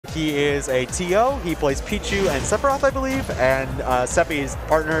He is a TO. He plays Pichu and Sephiroth, I believe, and Sephie's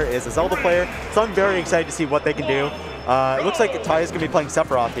partner is a Zelda player. So I'm very excited to see what they can do. It looks like Ty is going to be playing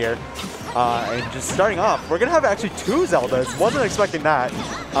Sephiroth here. And just starting off, we're going to have actually 2 Zeldas. Wasn't expecting that.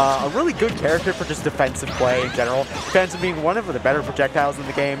 A really good character for just defensive play in general. Phantom being one of the better projectiles in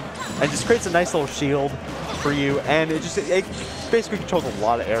the game, and just creates a nice little shield for you, and it basically controls a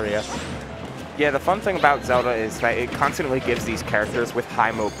lot of area. Yeah, the fun thing about Zelda is that it constantly gives these characters with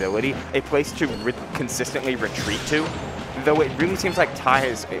high mobility a place to consistently retreat to. Though it really seems like Ty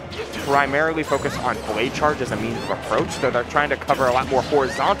is primarily focused on blade charge as a means of approach, though they're trying to cover a lot more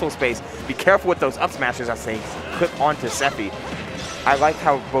horizontal space. Be careful with those up smashes as they clip onto Sephie. I like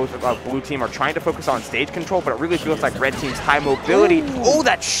how both blue team are trying to focus on stage control, but it really feels like red team's high mobility. Ooh. Oh,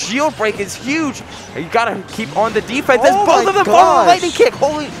 that shield break is huge. You gotta keep on the defense. As both of them follow lightning kick.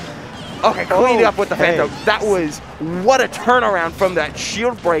 Holy. Okay, cleaning up with the Phantom. That was, what a turnaround from that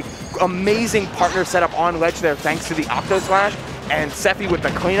shield break. Amazing partner setup on ledge there thanks to the Octo Slash. And Sephie with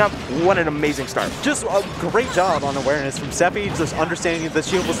the cleanup, what an amazing start. Just a great job on awareness from Sephie, just understanding that the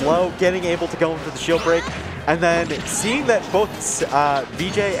shield was low, getting able to go into the shield break, and then seeing that both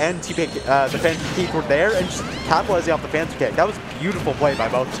VJ and ThePhantomKeith were there and just capitalizing off the Phantom kick. That was a beautiful play by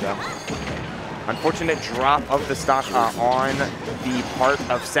both of them. Unfortunate drop of the stock on the part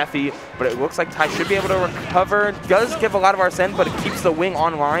of Sephie, but it looks like Ty should be able to recover. Does give a lot of Arsene, but it keeps the wing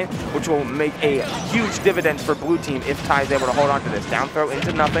online, which will make a huge dividend for blue team if Ty is able to hold on to this. Down throw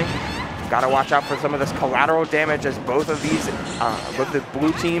into nothing. Got to watch out for some of this collateral damage as both of these, both the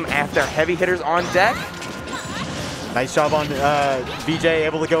blue team after heavy hitters on deck. Nice job on VJ,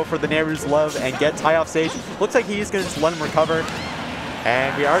 able to go for the Nehru's Love and get Ty off stage. Looks like he's going to just let him recover.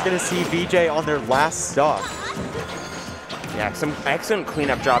 And we are going to see VJ on their last stock. Yeah, some excellent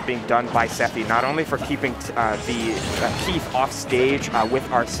cleanup job being done by Sephie, not only for keeping Keith off stage with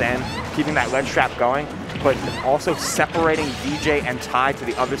Arsene, keeping that ledge trap going, but also separating VJ and Ty to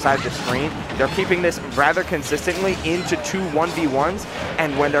the other side of the screen. They're keeping this rather consistently into 2 1v1s,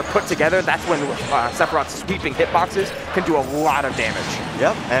 and when they're put together, that's when Sephiroth's sweeping hitboxes can do a lot of damage.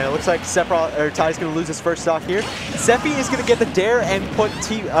 Yep, and it looks like Ty's going to lose his first stock here. Sephie is going to get the dare and put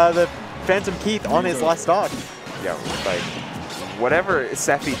the ThePhantomKeith on his last stock. Yo, like, whatever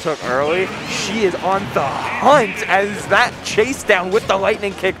Sephie took early, she is on the hunt as that chase down with the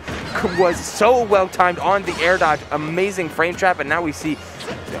lightning kick was so well timed on the air dodge. Amazing frame trap, and now we see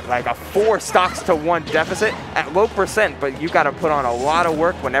like a 4 stocks to 1 deficit at low percent, but you got to put on a lot of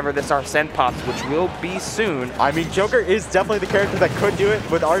work whenever this Arsene pops, which will be soon. I mean, Joker is definitely the character that could do it.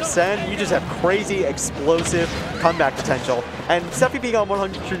 With Arsene, you just have crazy, explosive comeback potential. And Sephie being on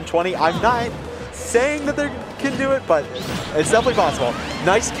 120, I'm not saying that they can do it, but it's definitely possible.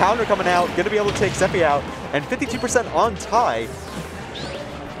 Nice counter coming out, going to be able to take Sephie out, and 52% on Ty.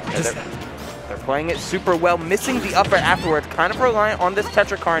 They're playing it super well, missing the upper afterwards, kind of reliant on this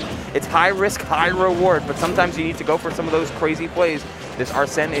Tetrakarn. It's high risk, high reward, but sometimes you need to go for some of those crazy plays. This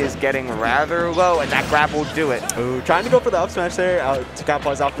Arsene is getting rather low, and that grab will do it. Ooh, trying to go for the up smash there to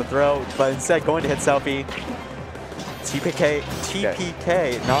capitalize off the throw, but instead going to hit Sephie.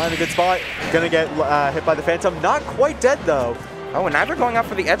 TPK, not in a good spot. Gonna get hit by the Phantom. Not quite dead though. Oh, and now they're going out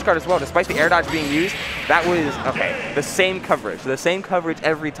for the edge guard as well. Despite the air dodge being used, that was, okay, the same coverage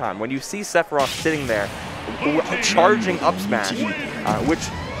every time. When you see Sephiroth sitting there, charging up smash, which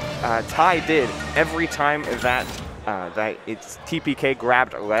Ty did every time that its TPK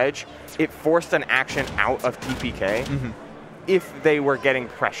grabbed ledge, it forced an action out of TPK. If they were getting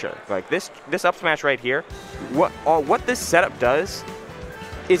pressure. Like this up smash right here, what this setup does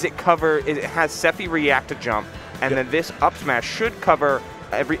is it has Sephie react to jump, and then this up smash should cover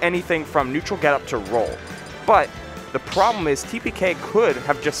anything from neutral get up to roll. But the problem is TPK could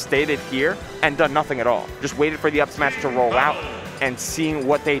have just stayed here and done nothing at all. Just waited for the up smash to roll out and seeing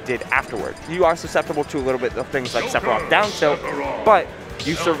what they did afterward. You are susceptible to a little bit of things like Sephiroth down tilt, but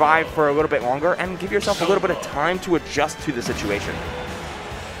you survive for a little bit longer and give yourself a little bit of time to adjust to the situation.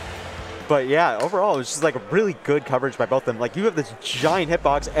 But yeah, overall, it was just like a really good coverage by both of them. Like, you have this giant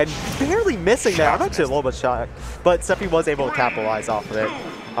hitbox and barely missing that. I'm actually a little bit shocked, but Sephie was able to capitalize off of it.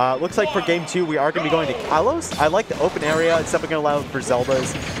 Looks like for game 2, we are going to be going to Kalos. I like the open area. It's definitely going to allow for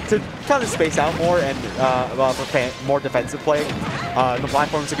Zeldas to kind of space out more and for more defensive play. The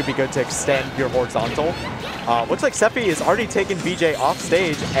platforms are going to be good to extend your horizontal. Looks like Sephie has already taken VJ off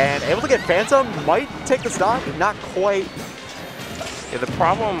stage and able to get Phantom. Might take the stock, not quite. Yeah, the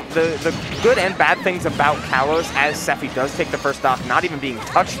problem, the good and bad things about Kalos, as Sephie does take the first stock, not even being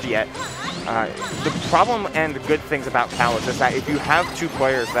touched yet, The problem and the good things about Kalos is that if you have two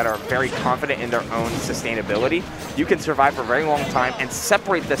players that are very confident in their own sustainability, you can survive for a very long time and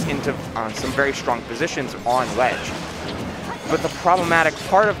separate this into some very strong positions on ledge. But the problematic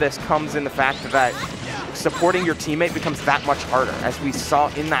part of this comes in the fact that supporting your teammate becomes that much harder. As we saw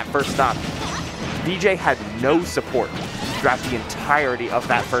in that first stock, VJ had no support throughout the entirety of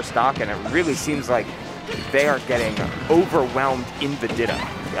that first stock, and it really seems like they are getting overwhelmed in the ditto.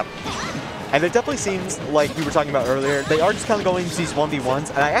 Yep. And it definitely seems like we were talking about earlier, they are just kind of going to these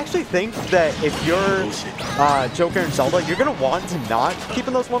 1v1s, and I actually think that if you're Joker and Zelda, you're going to want to not keep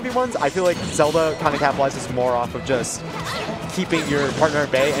in those 1v1s. I feel like Zelda kind of capitalizes more off of just keeping your partner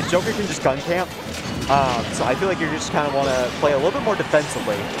at bay, and Joker can just gun camp. So I feel like you just kind of want to play a little bit more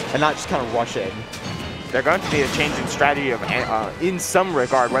defensively and not just kind of rush in. They're going to need a change in strategy of, in some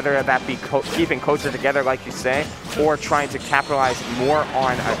regard, whether that be keeping closer together, like you say, or trying to capitalize more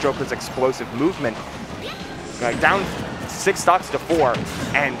on Joker's explosive movement. Down 6 stocks to 4,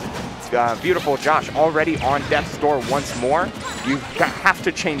 and BeautifulJosh already on death's door once more. You have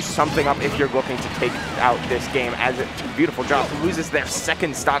to change something up if you're looking to take out this game, as BeautifulJosh loses their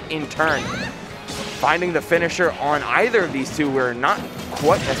second stock in turn. Finding the finisher on either of these two, we're not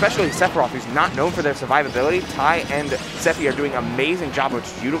quite, especially Sephiroth, who's not known for their survivability. Ty and Sephie are doing an amazing job of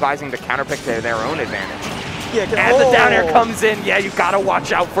just utilizing the counterpick to their own advantage. Yeah, as the down air comes in, yeah, you gotta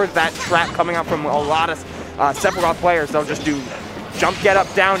watch out for that trap coming out from a lot of Sephiroth players. They'll just do jump, get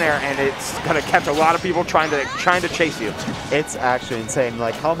up, down air, and it's gonna catch a lot of people trying to chase you. It's actually insane,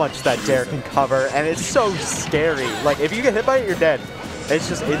 like how much that dare can cover, and it's so scary. Like if you get hit by it, you're dead. It's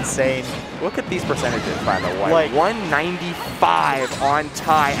just insane. Look at these percentages, by the way. Like 195 on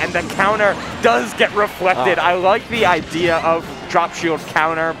Ty, and the counter does get reflected. I like the idea of drop shield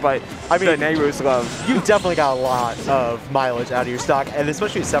counter, but I mean, the Nehru's love. You definitely got a lot of mileage out of your stock, and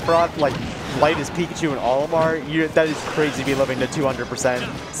especially Sephiroth, like light as Pikachu and Olimar, that is crazy to be living to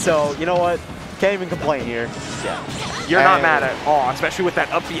 200%. So, you know what? Can't even complain here. Yeah. You're not mad at all, especially with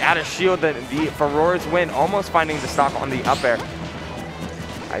that up B out of shield, the Furor's win, almost finding the stock on the up air.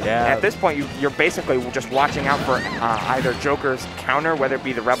 Yeah. At this point, you're basically just watching out for either Joker's counter, whether it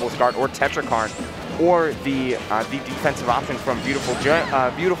be the Rebel's Guard or Tetrakarn, or the defensive option from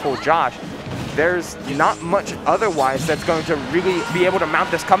BeautifulJosh. There's not much otherwise that's going to really be able to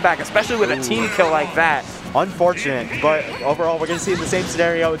mount this comeback, especially with a team kill like that. Unfortunate, but overall, we're going to see the same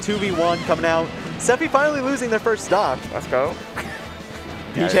scenario, 2v1 coming out. Sephie finally losing their first stock. Let's go.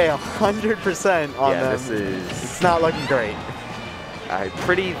 DJ 100% on them. It's not looking great.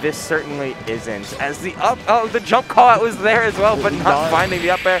 Pretty, this certainly isn't. As the the jump call out was there as well, but not finding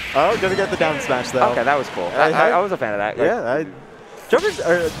the up air. Oh, gonna get the down smash though. Okay, that was cool. I was a fan of that. Yeah,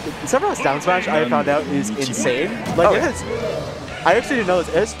 Sephiroth's down smash I found out is insane. Like it has, I actually didn't know this.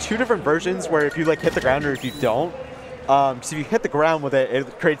 It has 2 different versions where if you like hit the ground or if you don't. So if you hit the ground with it,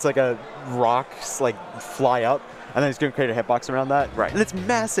 it creates like a rocks like fly up, and then it's gonna create a hitbox around that. Right. And it's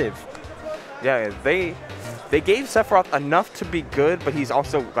massive. Yeah, they gave Sephiroth enough to be good, but he's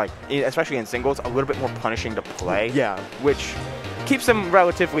also, like, especially in singles, a little bit more punishing to play. Yeah. Which keeps him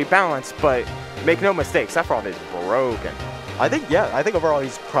relatively balanced, but make no mistake, Sephiroth is broken. I think overall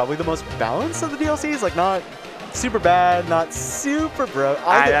he's probably the most balanced of the DLCs. Like, not super bad, not super broke.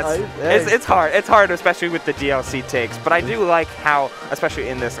 It's hard. It's hard, especially with the DLC takes. But I do like how, especially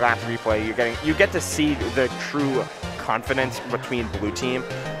in this last replay, you get to see the true confidence between blue team.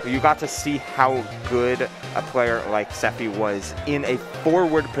 You got to see how good a player like Sephie was in a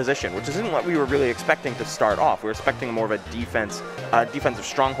forward position, which isn't what we were really expecting to start off. We were expecting more of a defensive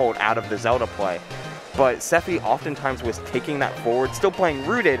stronghold out of the Zelda play. But Sephie oftentimes was taking that forward, still playing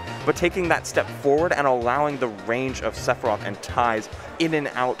rooted, but taking that step forward and allowing the range of Sephiroth and Ty's in and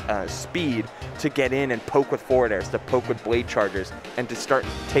out speed to get in and poke with forward airs, to poke with blade chargers, and to start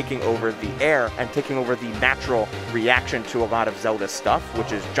taking over the air and taking over the natural reaction to a lot of Zelda's stuff,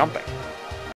 which is jumping.